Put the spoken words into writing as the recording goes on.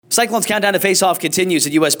Cyclones Countdown to Face-Off continues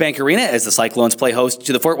at U.S. Bank Arena as the Cyclones play host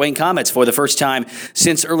to the Fort Wayne Comets for the first time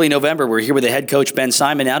since early November. We're here with the head coach, Ben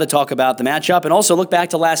Simon, now to talk about the matchup and also look back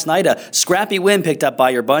to last night, a scrappy win picked up by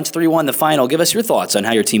your bunch, 3-1 the final. Give us your thoughts on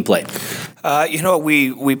how your team played.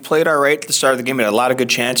 We played all right at the start of the game. We had a lot of good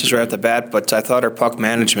chances right at the bat, but I thought our puck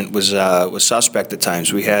management was suspect at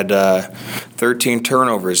times. We had 13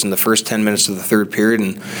 turnovers in the first 10 minutes of the third period,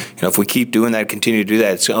 and if we keep doing that, continue to do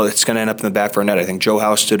that, it's going to end up in the back of our net. I think Joe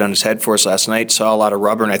House stood on his head for us last night, saw a lot of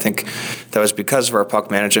rubber, and I think that was because of our puck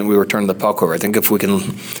management. We were turning the puck over. I think if we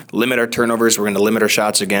can limit our turnovers, we're going to limit our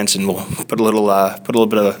shots against, and we'll put a little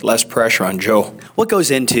bit of less pressure on Joe. What goes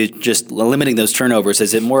into just limiting those turnovers?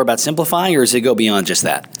 Is it more about simplifying, or does it go beyond just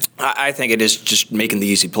that? I think it is just making the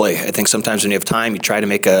easy play. I think sometimes when you have time, you try to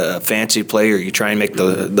make a fancy play, or you try and make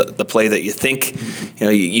the play that you think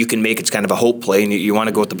you can make. It's kind of a hope play, and you want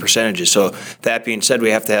to go with the percentages. So that being said, we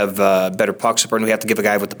have to have better puck support, and we have to give a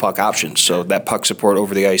guy with the puck options. So that puck support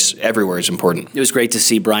over the ice everywhere is important. It was great to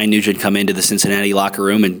see Brian Nugent come into the Cincinnati locker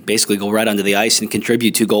room and basically go right onto the ice and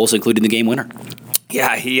contribute 2 goals, including the game winner.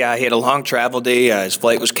 Yeah, he had a long travel day. His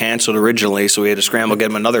flight was canceled originally, so we had to scramble to get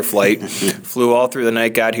him another flight. Flew all through the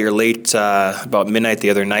night, got here late, about midnight the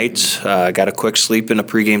other night. Got a quick sleep in a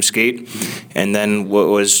pregame skate, and then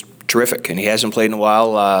was terrific. And he hasn't played in a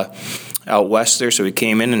while out west there, so he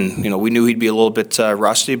came in, and we knew he'd be a little bit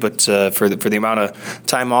rusty, but for the amount of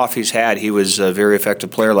time off he's had, he was a very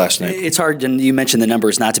effective player last night. It's hard, and you mentioned the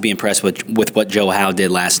numbers, not to be impressed with what Joe Howe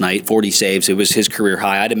did last night. 40 saves, it was his career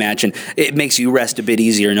high. I'd imagine it makes you rest a bit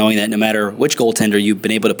easier knowing that no matter which goaltender you've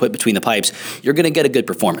been able to put between the pipes, you're going to get a good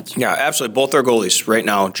performance. Yeah, absolutely. Both our goalies right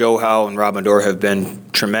now, Joe Howe and Rob Mondor, have been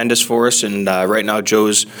tremendous for us, and right now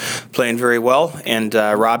Joe's playing very well, and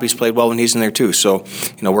Robbie's played well when he's in there too. So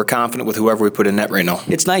we're confident with whoever we put in net right now.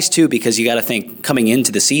 It's nice too, because you got to think, coming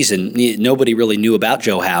into the season, nobody really knew about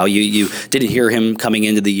Joe Howe. You didn't hear him coming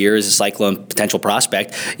into the year as a Cyclone potential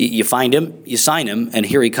prospect. You find him, you sign him, and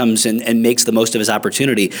here he comes and makes the most of his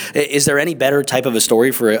opportunity. Is there any better type of a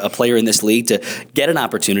story for a player in this league to get an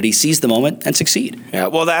opportunity, seize the moment, and succeed? Yeah,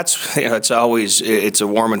 well, that's it's a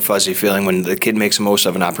warm and fuzzy feeling when the kid makes the most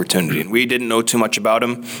of an opportunity. And we didn't know too much about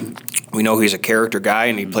him. We know he's a character guy,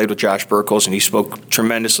 and he played with Josh Burkles, and he spoke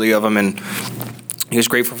tremendously of him, and he was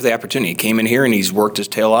grateful for the opportunity. He came in here and he's worked his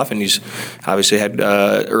tail off, and he's obviously had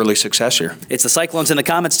early success here. It's the Cyclones and the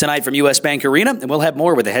Comets tonight from U.S. Bank Arena, and we'll have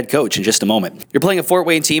more with the head coach in just a moment. You're playing a Fort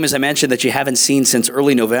Wayne team, as I mentioned, that you haven't seen since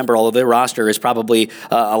early November, although their roster is probably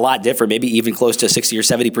a lot different, maybe even close to 60 or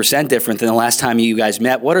 70% different than the last time you guys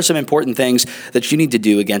met. What are some important things that you need to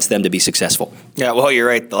do against them to be successful? Yeah, well, you're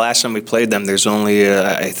right. The last time we played them, there's only,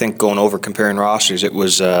 I think, going over comparing rosters, it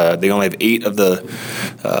was they only have 8 of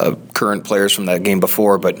the current players from that game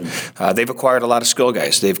before, but they've acquired a lot of skill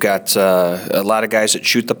guys. They've got a lot of guys that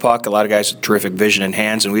shoot the puck, a lot of guys with terrific vision and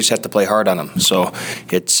hands, and we just have to play hard on them. So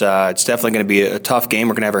it's definitely going to be a tough game.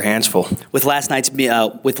 We're going to have our hands full. With last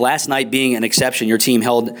night being an exception, your team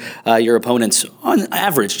held your opponents on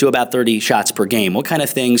average to about 30 shots per game. What kind of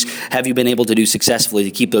things have you been able to do successfully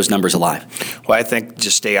to keep those numbers alive? Well, I think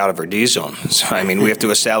just stay out of our D zone. So, we have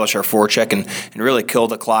to establish our forecheck and really kill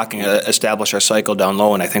the clock and establish our cycle down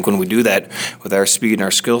low. And I think when we do that with our speed and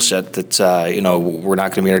our skill set, that we're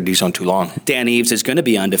not going to be in our D zone too long. Dan Eaves is going to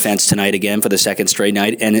be on defense tonight again for the second straight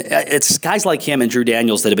night, and it's guys like him and Drew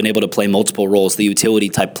Daniels that have been able to play multiple roles, the utility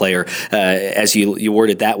type player, as you word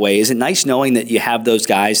it that way. Is it nice knowing that you have those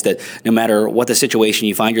guys that no matter what the situation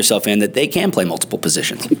you find yourself in, that they can play multiple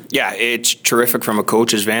positions? Yeah, it's terrific from a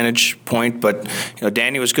coach's vantage point, but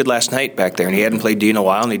Danny was good last night back there, and he hadn't played D in a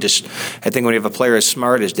while, and I think when you have a player as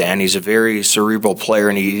smart as Dan, he's a very cerebral player,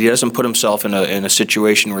 and he doesn't put himself in a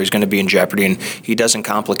situation where he's going to be in jeopardy, and he doesn't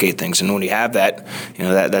complicate things. And when you have that,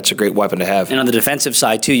 that's a great weapon to have. And on the defensive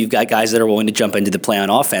side too, you've got guys that are willing to jump into the play on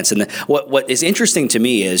offense. And what is interesting to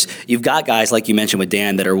me is you've got guys like you mentioned with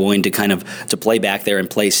Dan that are willing to to play back there and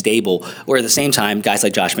play stable, where at the same time guys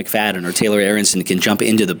like Josh McFadden or Taylor Aronson can jump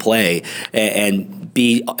into the play and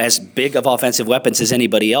be as big of offensive weapons as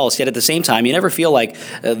anybody else. Yet at the same time, you never feel like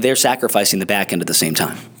they're sacrificing the back end at the same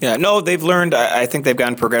time. Yeah, no, they've learned. I think they've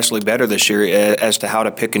gotten progressively better this year as to how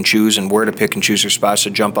to pick and choose and where to pick and choose their spots to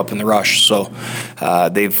jump up in the rush. So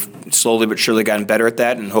they've slowly but surely gotten better at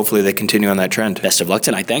that, and hopefully they continue on that trend. Best of luck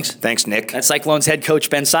tonight. Thanks. Thanks, Nick. That's Cyclones head coach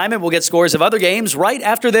Ben Simon. We'll get scores of other games right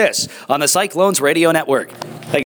after this on the Cyclones Radio Network.